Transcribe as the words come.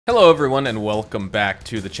Hello everyone and welcome back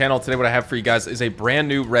to the channel. Today what I have for you guys is a brand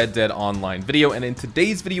new Red Dead Online video, and in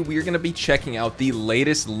today's video we are going to be checking out the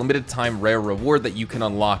latest limited time rare reward that you can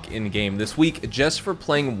unlock in game this week just for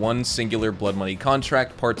playing one singular Blood Money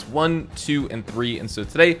contract, parts 1, 2, and 3. And so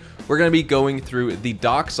today we're going to be going through the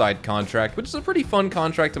Dockside contract, which is a pretty fun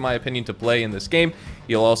contract in my opinion to play in this game.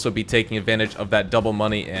 You'll also be taking advantage of that double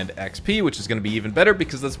money and XP, which is going to be even better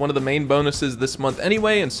because that's one of the main bonuses this month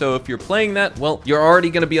anyway. And so if you're playing that, well, you're already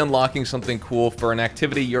going to be unlocking something cool for an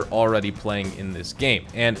activity you're already playing in this game.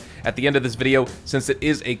 And at the end of this video, since it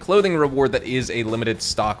is a clothing reward that is a limited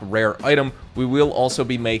stock rare item, we will also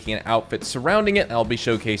be making an outfit surrounding it, and I'll be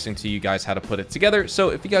showcasing to you guys how to put it together. So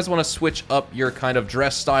if you guys want to switch up your kind of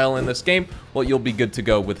dress style in this game, well, you'll be good to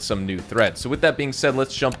go with some new threads. So with that being said,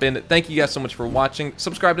 let's jump in. Thank you guys so much for watching.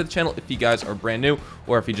 Subscribe to the channel if you guys are brand new,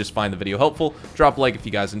 or if you just find the video helpful. Drop a like if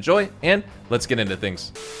you guys enjoy, and let's get into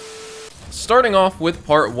things. Starting off with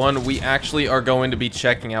part 1, we actually are going to be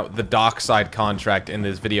checking out the Dockside contract in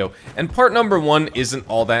this video. And part number 1 isn't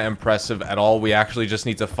all that impressive at all. We actually just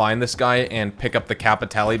need to find this guy and pick up the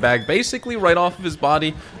Capitale bag basically right off of his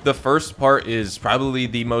body. The first part is probably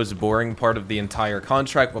the most boring part of the entire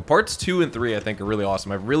contract, but parts 2 and 3 I think are really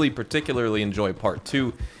awesome. I really particularly enjoy part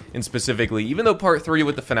 2 and specifically, even though part 3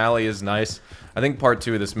 with the finale is nice, I think part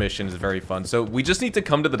 2 of this mission is very fun. So we just need to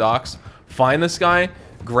come to the docks, find this guy,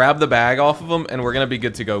 grab the bag off of him, and we're gonna be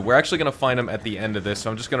good to go. We're actually gonna find him at the end of this,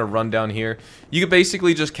 so I'm just gonna run down here. You could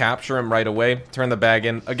basically just capture him right away, turn the bag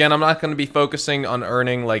in. Again, I'm not gonna be focusing on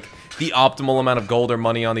earning like the optimal amount of gold or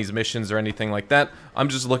money on these missions or anything like that. I'm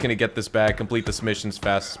just looking to get this bag, complete this mission as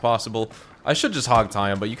fast as possible. I should just hog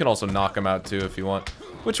tie him, but you can also knock him out too if you want,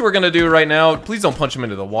 which we're gonna do right now. Please don't punch him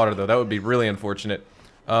into the water though, that would be really unfortunate.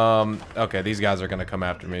 Okay, these guys are gonna come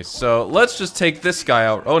after me, so let's just take this guy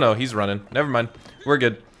out. Oh no, he's running. Never mind, we're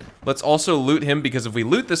good. Let's also loot him, because if we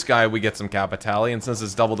loot this guy, we get some Capitale, and since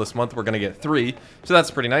it's double this month, we're gonna get 3, so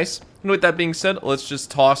that's pretty nice. And with that being said, let's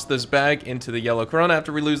just toss this bag into the yellow corona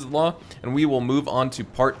after we lose the law, and we will move on to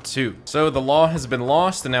part 2. So the law has been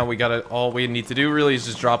lost, and now we gotta, all we need to do really is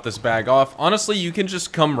just drop this bag off. Honestly, you can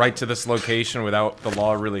just come right to this location without the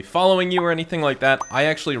law really following you or anything like that. I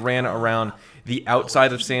actually ran around the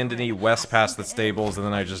outside of Saint Denis, west past the stables, and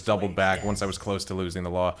then I just doubled back once I was close to losing the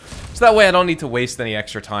law. So that way I don't need to waste any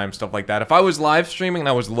extra time, stuff like that. If I was live streaming and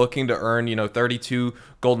I was looking to earn, you know, 32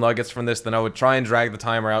 gold nuggets from this, then I would try and drag the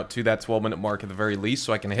timer out to that 12-minute mark at the very least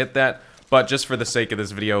so I can hit that. But just for the sake of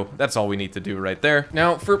this video, that's all we need to do right there.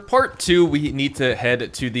 Now, for part 2, we need to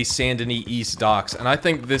head to the Saint Denis East docks, and I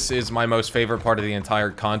think this is my most favorite part of the entire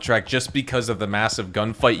contract just because of the massive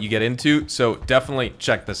gunfight you get into, so definitely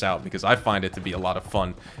check this out because I find it to be a lot of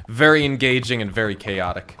fun. Very engaging and very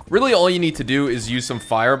chaotic. Really, all you need to do is use some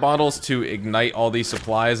fire bottles to ignite all these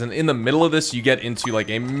supplies, and in the middle of this, you get into like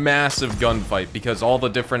a massive gunfight because all the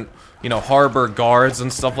different, you know, harbor guards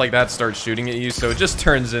and stuff like that start shooting at you, so it just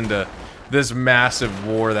turns into this massive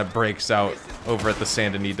war that breaks out over at the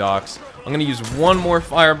Saint Denis docks. I'm gonna use one more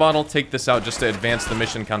fire bottle, take this out just to advance the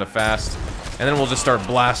mission kind of fast, and then we'll just start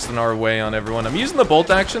blasting our way on everyone. I'm using the bolt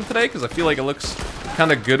action today because I feel like it looks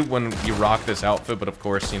kind of good when you rock this outfit, but of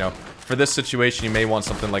course, you know, for this situation you may want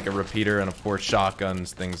something like a repeater and of course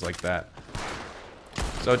shotguns, things like that.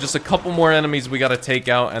 So just a couple more enemies we gotta take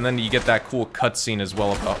out, and then you get that cool cutscene as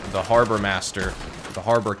well about the harbor master, the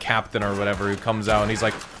harbor captain or whatever, who comes out and he's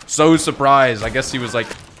like so surprised. I guess he was like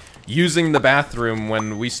using the bathroom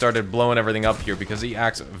when we started blowing everything up here because he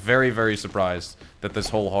acts very, very surprised that this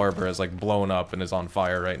whole harbor is like blown up and is on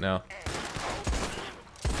fire right now.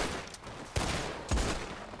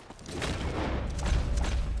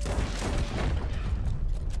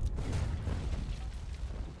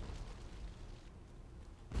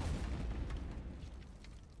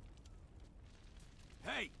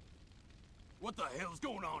 Hey, what the hell's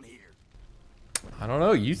going on here? I don't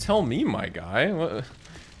know, you tell me, my guy. Why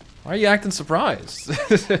are you acting surprised?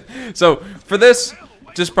 So, for this,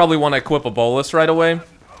 just probably want to equip a bolus right away.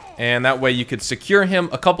 And that way you could secure him.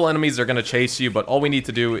 A couple enemies are going to chase you, but all we need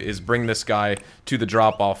to do is bring this guy to the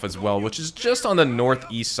drop-off as well, which is just on the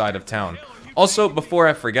northeast side of town. Also, before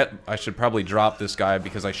I forget, I should probably drop this guy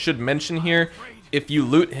because I should mention here, if you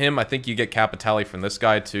loot him, I think you get Capitale from this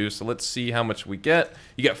guy too. So let's see how much we get.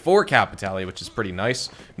 You get 4 Capitale, which is pretty nice.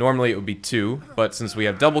 Normally it would be 2, but since we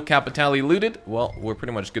have double Capitale looted, well, we're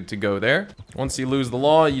pretty much good to go there. Once you lose the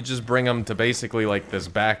law, you just bring him to basically like this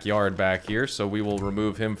backyard back here. So we will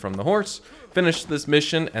remove him from the horse, finish this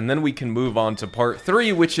mission, and then we can move on to part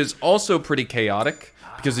 3, which is also pretty chaotic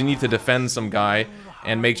because you need to defend some guy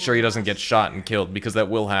and make sure he doesn't get shot and killed, because that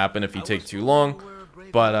will happen if you take too long.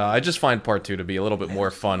 But I just find part 2 to be a little bit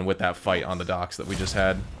more fun with that fight on the docks that we just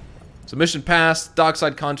had. So mission passed,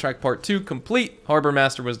 dockside contract part 2 complete, harbor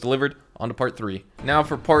master was delivered, on to part 3. Now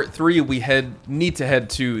for part 3, we need to head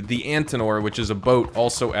to the Antenor, which is a boat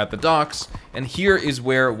also at the docks, and here is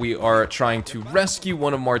where we are trying to rescue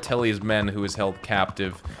one of Martelli's men who is held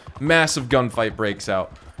captive. Massive gunfight breaks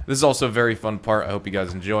out. This is also a very fun part. I hope you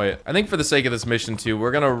guys enjoy it. I think for the sake of this mission too,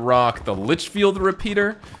 we're gonna rock the Litchfield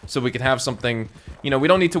repeater so we can have something, you know, we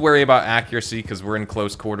don't need to worry about accuracy because we're in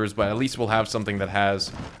close quarters, but at least we'll have something that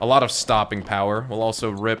has a lot of stopping power. We'll also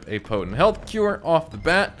rip a potent health cure off the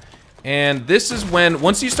bat. And this is when,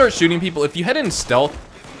 once you start shooting people, if you head in stealth,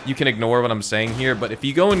 you can ignore what I'm saying here, but if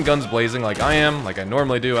you go in guns blazing like I am, like I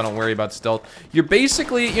normally do, I don't worry about stealth, you're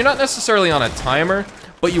not necessarily on a timer,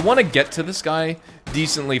 but you want to get to this guy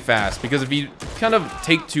decently fast, because if you kind of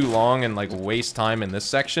take too long and like waste time in this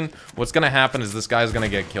section, what's going to happen is this guy's going to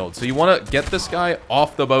get killed. So you want to get this guy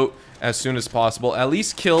off the boat as soon as possible, at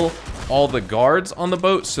least kill all the guards on the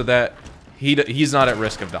boat so that he's not at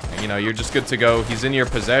risk of dying. You know, you're just good to go, he's in your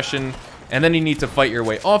possession, and then you need to fight your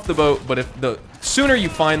way off the boat, but if the sooner you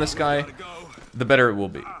find this guy, the better it will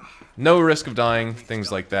be. No risk of dying,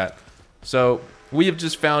 things like that. So we have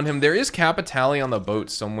just found him. There is Capitali on the boat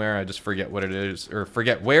somewhere. I just forget what it is, or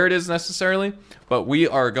forget where it is necessarily. But we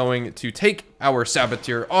are going to take our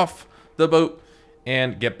saboteur off the boat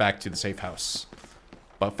and get back to the safe house.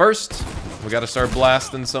 But first, we got to start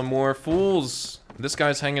blasting some more fools. This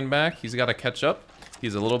guy's hanging back. He's got to catch up.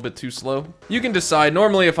 He's a little bit too slow. You can decide.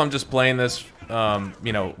 Normally, if I'm just playing this,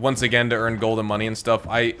 you know, once again to earn golden money and stuff,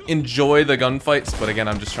 I enjoy the gunfights. But again,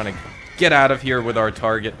 I'm just trying to get out of here with our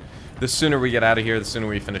target. The sooner we get out of here, the sooner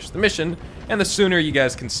we finish the mission, and the sooner you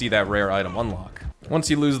guys can see that rare item unlock. Once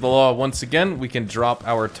you lose the law once again, we can drop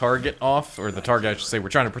our target off, or the target I should say we're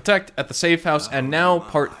trying to protect, at the safe house, and now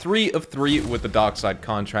part 3 of 3 with the dockside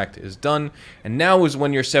contract is done, and now is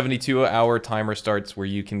when your 72-hour timer starts where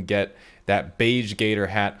you can get that beige gator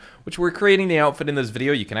hat, which we're creating the outfit in this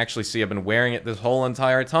video. You can actually see I've been wearing it this whole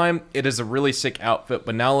entire time. It is a really sick outfit,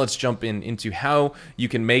 but now let's jump into how you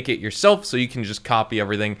can make it yourself so you can just copy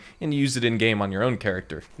everything and use it in game on your own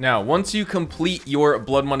character. Now, once you complete your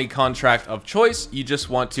blood money contract of choice, you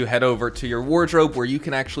just want to head over to your wardrobe where you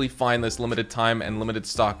can actually find this limited time and limited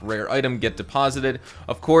stock rare item get deposited.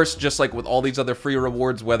 Of course, just like with all these other free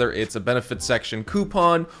rewards, whether it's a benefit section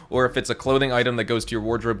coupon or if it's a clothing item that goes to your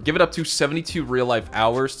wardrobe, give it up to 72 real life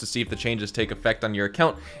hours to see if the changes take effect on your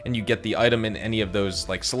account and you get the item in any of those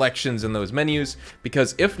like selections in those menus,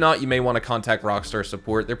 because if not, you may want to contact Rockstar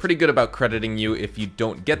support. They're pretty good about crediting you. If you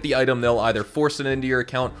don't get the item, they'll either force it into your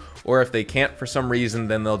account, or if they can't for some reason,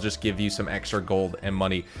 then they'll just give you some extra gold and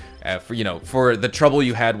money for the trouble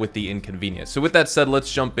you had with the inconvenience. So with that said,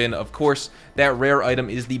 let's jump in. Of course, that rare item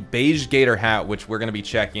is the beige gator hat, which we're going to be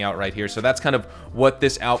checking out right here. So that's kind of what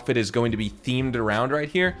this outfit is going to be themed around right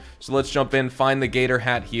here. So let's jump in, find the gator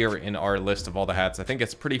hat here in our list of all the hats. I think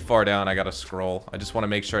it's pretty far down. I got to scroll. I just want to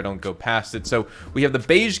make sure I don't go past it. So we have the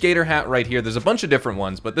beige gator hat right here. There's a bunch of different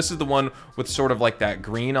ones, but this is the one with sort of like that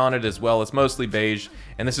green on it as well. It's mostly beige,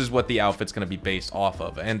 and this is what the outfit's going to be based off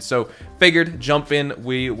of. And so figured, jump in.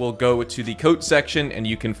 We will go to the coat section, and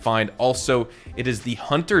you can find also, it is the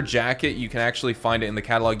hunter jacket. You can actually find it in the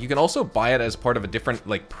catalog. You can also buy it as part of a different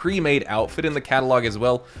like pre-made outfit in the catalog as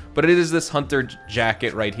well, but it is this hunter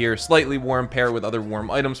jacket right here, slightly warm, pair with other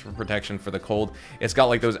warm items for protection for the cold. It's got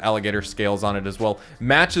like those alligator scales on it as well,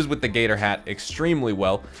 matches with the gator hat extremely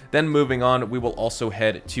well. Then moving on, we will also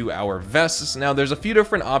head to our vests. Now there's a few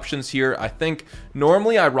different options here. I think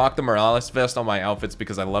normally I rock the Morales vest on my outfits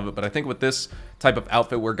because I love it, but I think with this type of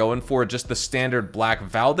outfit we're going for just the standard black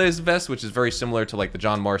Valdez vest, which is very similar to like the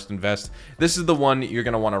John Marston vest. This is the one you're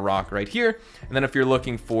going to want to rock right here. And then if you're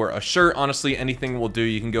looking for a shirt, honestly anything will do.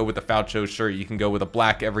 You can go with the Faucho shirt, you can go with a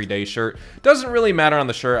black everyday shirt, doesn't really matter on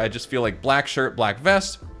the shirt. I just feel like black shirt, black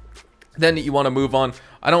vest. Then you want to move on.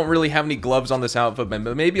 I don't really have any gloves on this outfit,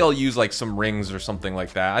 but maybe I'll use like some rings or something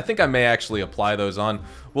like that. I think I may actually apply those on.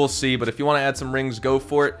 We'll see, but if you want to add some rings, go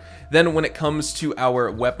for it. Then when it comes to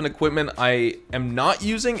our weapon equipment, I am not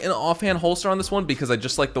using an offhand holster on this one because I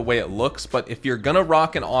just like the way it looks. But if you're gonna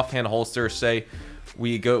rock an offhand holster, say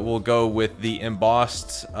we'll go with the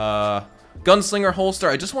embossed gunslinger holster.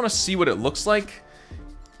 I just want to see what it looks like.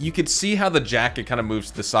 You could see how the jacket kind of moves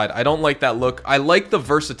to the side. I don't like that look. I like the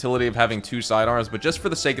versatility of having two sidearms, but just for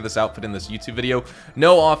the sake of this outfit in this YouTube video,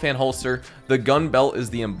 no offhand holster. The gun belt is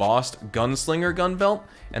the embossed gunslinger gun belt.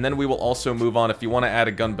 And then we will also move on. If you want to add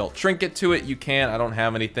a gun belt trinket to it, you can. I don't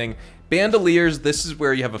have anything. Bandoliers, this is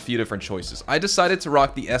where you have a few different choices. I decided to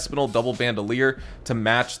rock the Espinal double bandolier to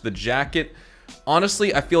match the jacket.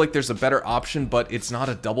 Honestly, I feel like there's a better option, but it's not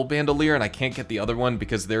a double bandolier, and I can't get the other one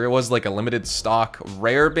because there was like a limited stock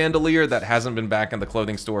rare bandolier that hasn't been back in the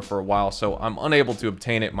clothing store for a while, so I'm unable to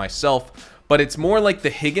obtain it myself. But it's more like the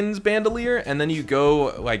Higgins bandolier, and then you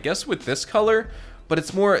go, I guess, with this color. But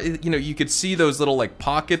it's more, you know, you could see those little like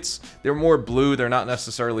pockets. They're more blue, they're not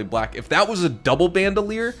necessarily black. If that was a double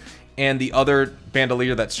bandolier, and the other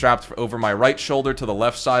bandolier that's strapped over my right shoulder to the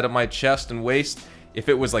left side of my chest and waist, if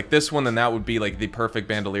it was like this one, then that would be like the perfect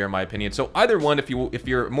bandolier in my opinion. So either one, if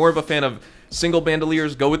you're more of a fan of single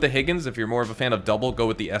bandoliers, go with the Higgins. If you're more of a fan of double, go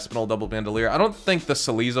with the Espinal double bandolier. I don't think the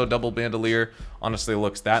Salizo double bandolier honestly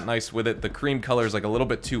looks that nice with it. The cream color is like a little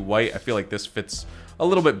bit too white. I feel like this fits a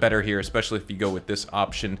little bit better here, especially if you go with this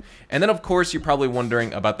option. And then of course you're probably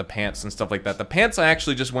wondering about the pants and stuff like that. The pants, I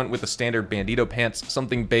actually just went with the standard Bandito pants,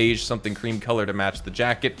 something beige, something cream color to match the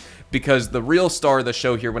jacket, because the real star of the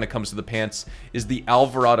show here when it comes to the pants is the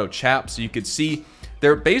Alvarado chaps. So you could see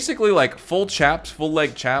they're basically like full chaps, full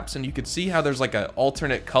leg chaps, and you could see how there's like an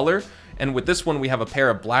alternate color. And with this one, we have a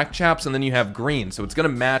pair of black chaps, and then you have green. So it's going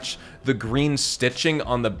to match the green stitching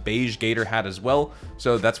on the beige gator hat as well.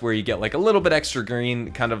 So that's where you get like a little bit extra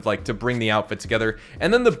green, kind of like to bring the outfit together.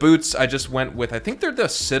 And then the boots, I just went with, I think they're the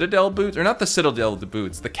Citadel boots, or not the Citadel the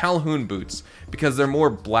boots, the Calhoun boots, because they're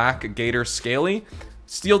more black gator scaly.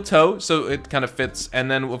 Steel toe, so it kind of fits.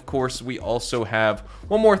 And then of course we also have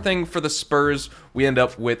one more thing for the spurs. We end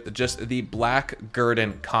up with just the black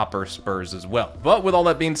Gurdon copper spurs as well. But with all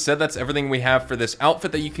that being said, that's everything we have for this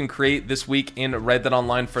outfit that you can create this week in Red Dead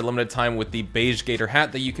Online for a limited time, with the beige gator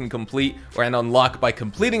hat that you can complete and unlock by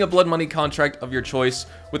completing a blood money contract of your choice.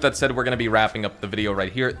 With that said, we're going to be wrapping up the video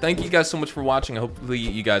right here. Thank you guys so much for watching. Hopefully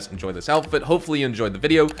you guys enjoyed this outfit. Hopefully you enjoyed the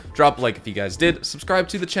video. Drop a like if you guys did. Subscribe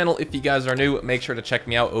to the channel if you guys are new. Make sure to check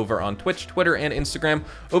me out over on Twitch, Twitter, and Instagram.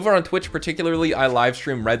 Over on Twitch particularly, I live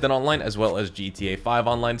stream Red Dead Online as well as GTA 5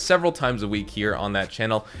 Online several times a week here on that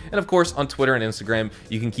channel. And of course on Twitter and Instagram,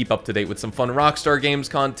 you can keep up to date with some fun Rockstar Games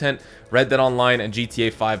content, Red Dead Online and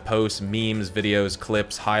GTA 5 posts, memes, videos,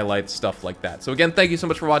 clips, highlights, stuff like that. So again, thank you so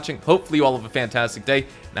much for watching. Hopefully you all have a fantastic day,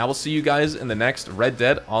 and I will see you guys in the next Red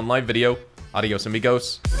Dead Online video. Adios,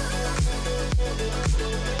 amigos.